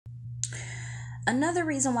Another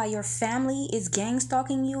reason why your family is gang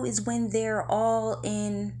stalking you is when they're all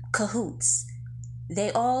in cahoots.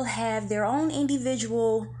 They all have their own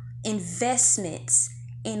individual investments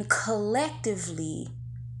in collectively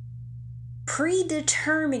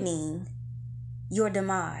predetermining your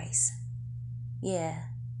demise. Yeah.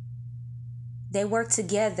 They work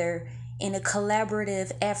together in a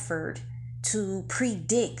collaborative effort to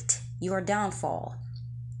predict your downfall.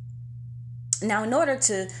 Now, in order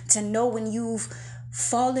to know when you've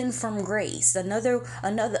fallen from grace,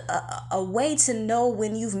 a way to know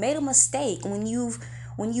when you've made a mistake, when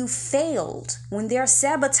you failed, when their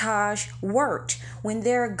sabotage worked, when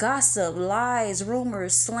their gossip, lies,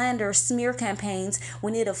 rumors, slander, smear campaigns,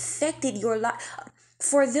 when it affected your life,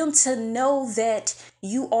 for them to know that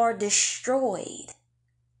you are destroyed,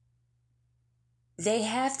 they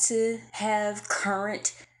have to have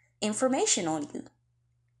current information on you.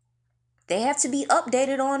 They have to be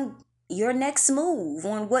updated on your next move,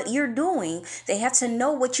 on what you're doing. They have to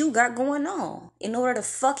know what you got going on in order to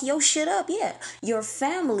fuck your shit up. Yeah. Your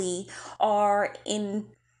family are in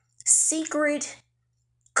secret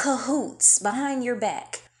cahoots behind your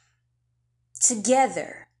back,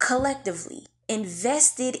 together, collectively,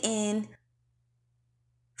 invested in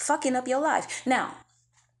fucking up your life. Now,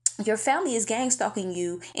 your family is gang stalking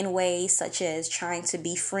you in ways such as trying to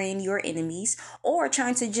befriend your enemies or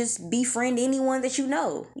trying to just befriend anyone that you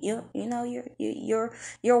know.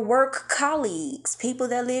 Your work colleagues, people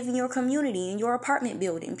that live in your community, in your apartment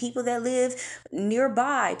building, people that live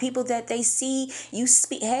nearby, people that they see you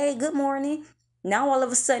speak. Hey, good morning. Now all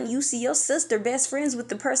of a sudden you see your sister best friends with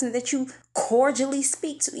the person that you cordially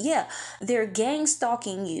speak to. Yeah, they're gang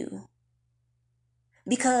stalking you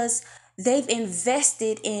because they've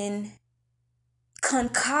invested in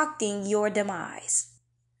concocting your demise.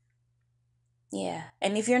 Yeah.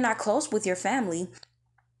 And if you're not close with your family,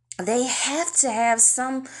 they have to have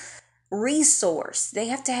some resource. They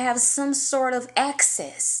have to have some sort of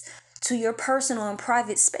access to your personal and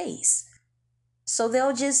private space. So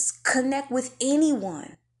they'll just connect with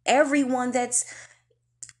anyone, everyone that's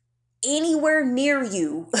anywhere near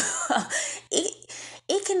you.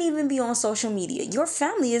 It can even be on social media. Your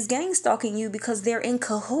family is gang stalking you because they're in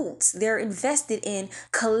cahoots. They're invested in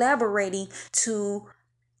collaborating to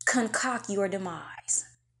concoct your demise.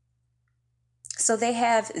 So they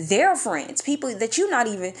have their friends, people that you don't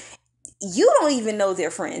even know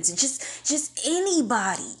their friends. Just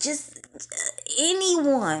anybody, just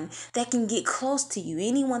anyone that can get close to you,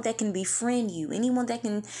 anyone that can befriend you, anyone that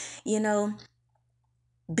can, you know,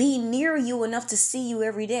 be near you enough to see you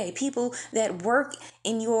every day. People that work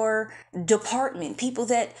in your department, people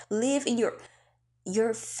that live in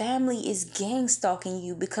your family is gang stalking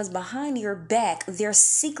you because behind your back they're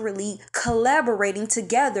secretly collaborating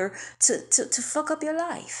together to fuck up your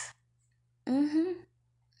life.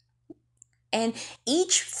 And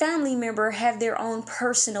each family member have their own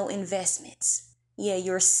personal investments. Yeah,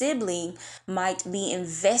 your sibling might be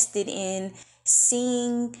invested in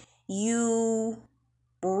seeing you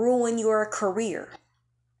ruin your career.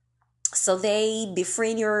 So they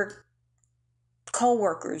befriend your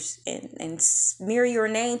co-workers and smear your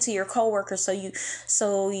name to your co-workers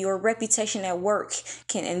so your reputation at work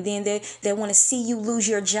can, and then they want to see you lose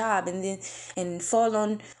your job and fall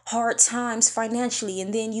on hard times financially,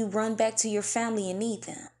 and then you run back to your family and need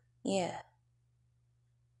them. Yeah.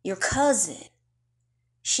 Your cousin,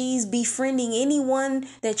 she's befriending anyone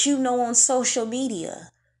that you know on social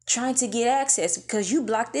media, trying to get access because you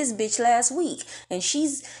blocked this bitch last week, and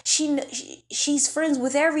she's friends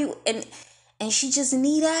with and she just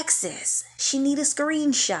need access. She need a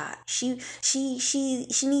screenshot. She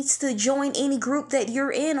needs to join any group that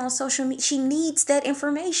you're in on social media. She needs that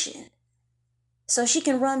information so she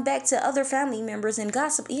can run back to other family members and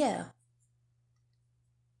gossip. Yeah.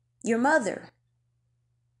 Your mother,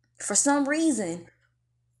 for some reason,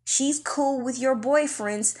 she's cool with your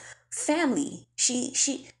boyfriend's family. She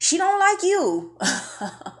don't like you.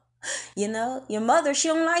 You know, your mother, she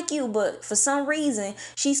don't like you, but for some reason,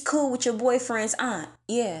 she's cool with your boyfriend's aunt.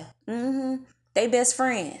 Yeah. They best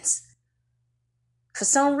friends. For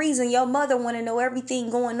some reason, your mother want to know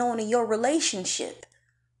everything going on in your relationship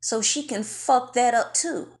so she can fuck that up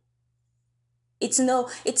too. It's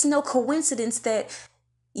no coincidence that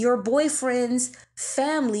your boyfriend's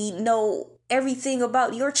family know everything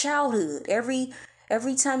about your childhood.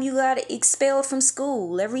 Every time you got expelled from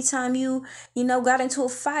school, every time you got into a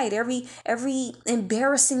fight, every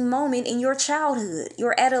embarrassing moment in your childhood,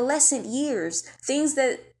 your adolescent years, things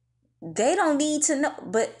that they don't need to know,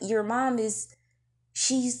 but your mom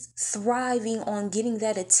she's thriving on getting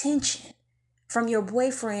that attention from your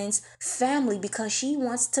boyfriend's family because she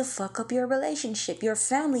wants to fuck up your relationship. Your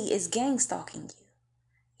family is gang stalking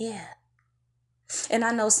you. Yeah. And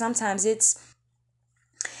I know sometimes it's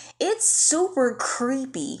super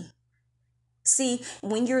creepy. See,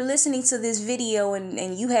 when you're listening to this video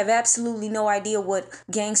and you have absolutely no idea what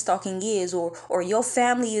gang stalking is, or your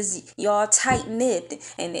family is y'all tight knit,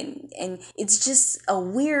 and it's just a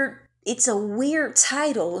weird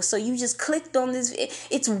title. So you just clicked on this.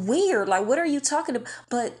 It's weird. Like, what are you talking about?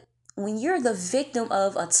 But when you're the victim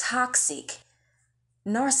of a toxic,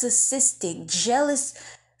 narcissistic, jealous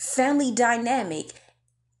family dynamic,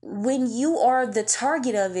 when you are the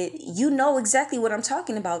target of it, you know exactly what I'm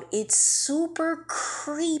talking about. It's super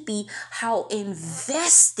creepy how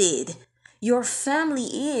invested your family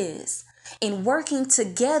is in working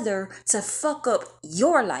together to fuck up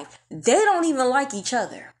your life. They don't even like each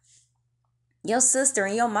other. Your sister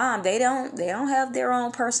and your mom, they don't have their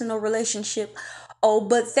own personal relationship. Oh,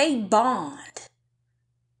 but they bond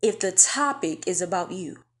if the topic is about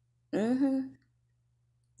you.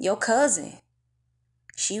 Your cousin,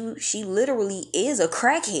 she literally is a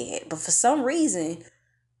crackhead, but for some reason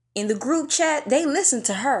in the group chat they listen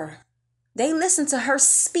to her. They listen to her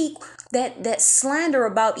speak that slander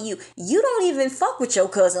about you. You don't even fuck with your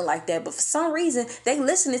cousin like that, but for some reason they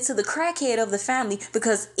listen to the crackhead of the family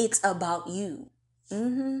because it's about you.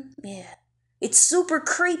 Yeah. It's super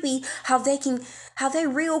creepy how they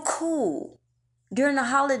real cool. During the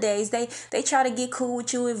holidays, they try to get cool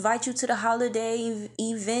with you, invite you to the holiday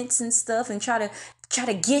events and stuff, and try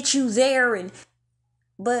to get you there.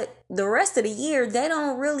 But the rest of the year, they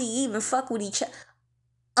don't really even fuck with each other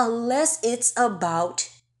unless it's about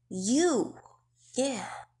you. Yeah.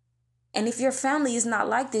 And if your family is not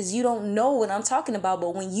like this, you don't know what I'm talking about.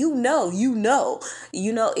 But when you know,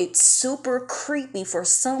 it's super creepy for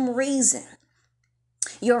some reason.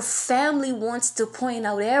 Your family wants to point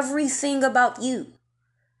out everything about you.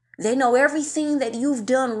 They know everything that you've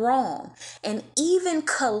done wrong. And even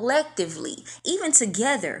collectively, even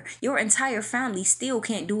together, your entire family still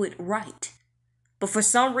can't do it right. But for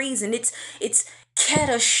some reason, it's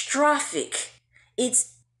catastrophic.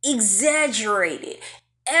 It's exaggerated.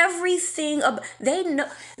 Everything they know,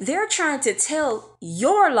 they're trying to tell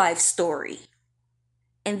your life story.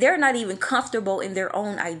 And they're not even comfortable in their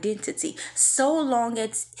own identity. So long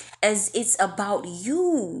as it's about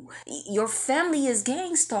you. Your family is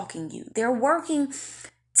gang stalking you. They're working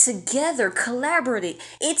together, collaborating.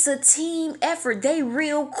 It's a team effort. They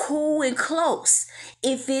real cool and close.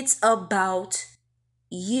 If it's about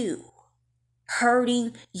you,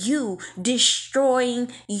 hurting you,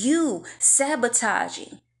 destroying you,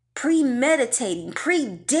 sabotaging, premeditating,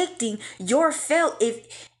 predicting your fail.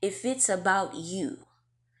 If it's about you,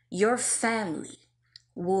 your family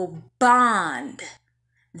will bond.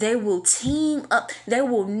 They will team up. They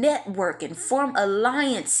will network and form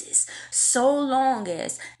alliances so long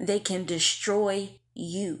as they can destroy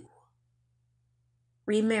you.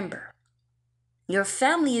 Remember, your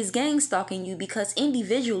family is gang stalking you because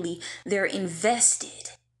individually they're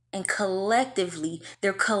invested and collectively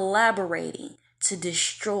they're collaborating to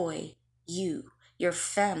destroy you. Your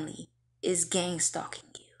family is gang stalking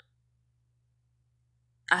you.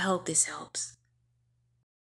 I hope this helps.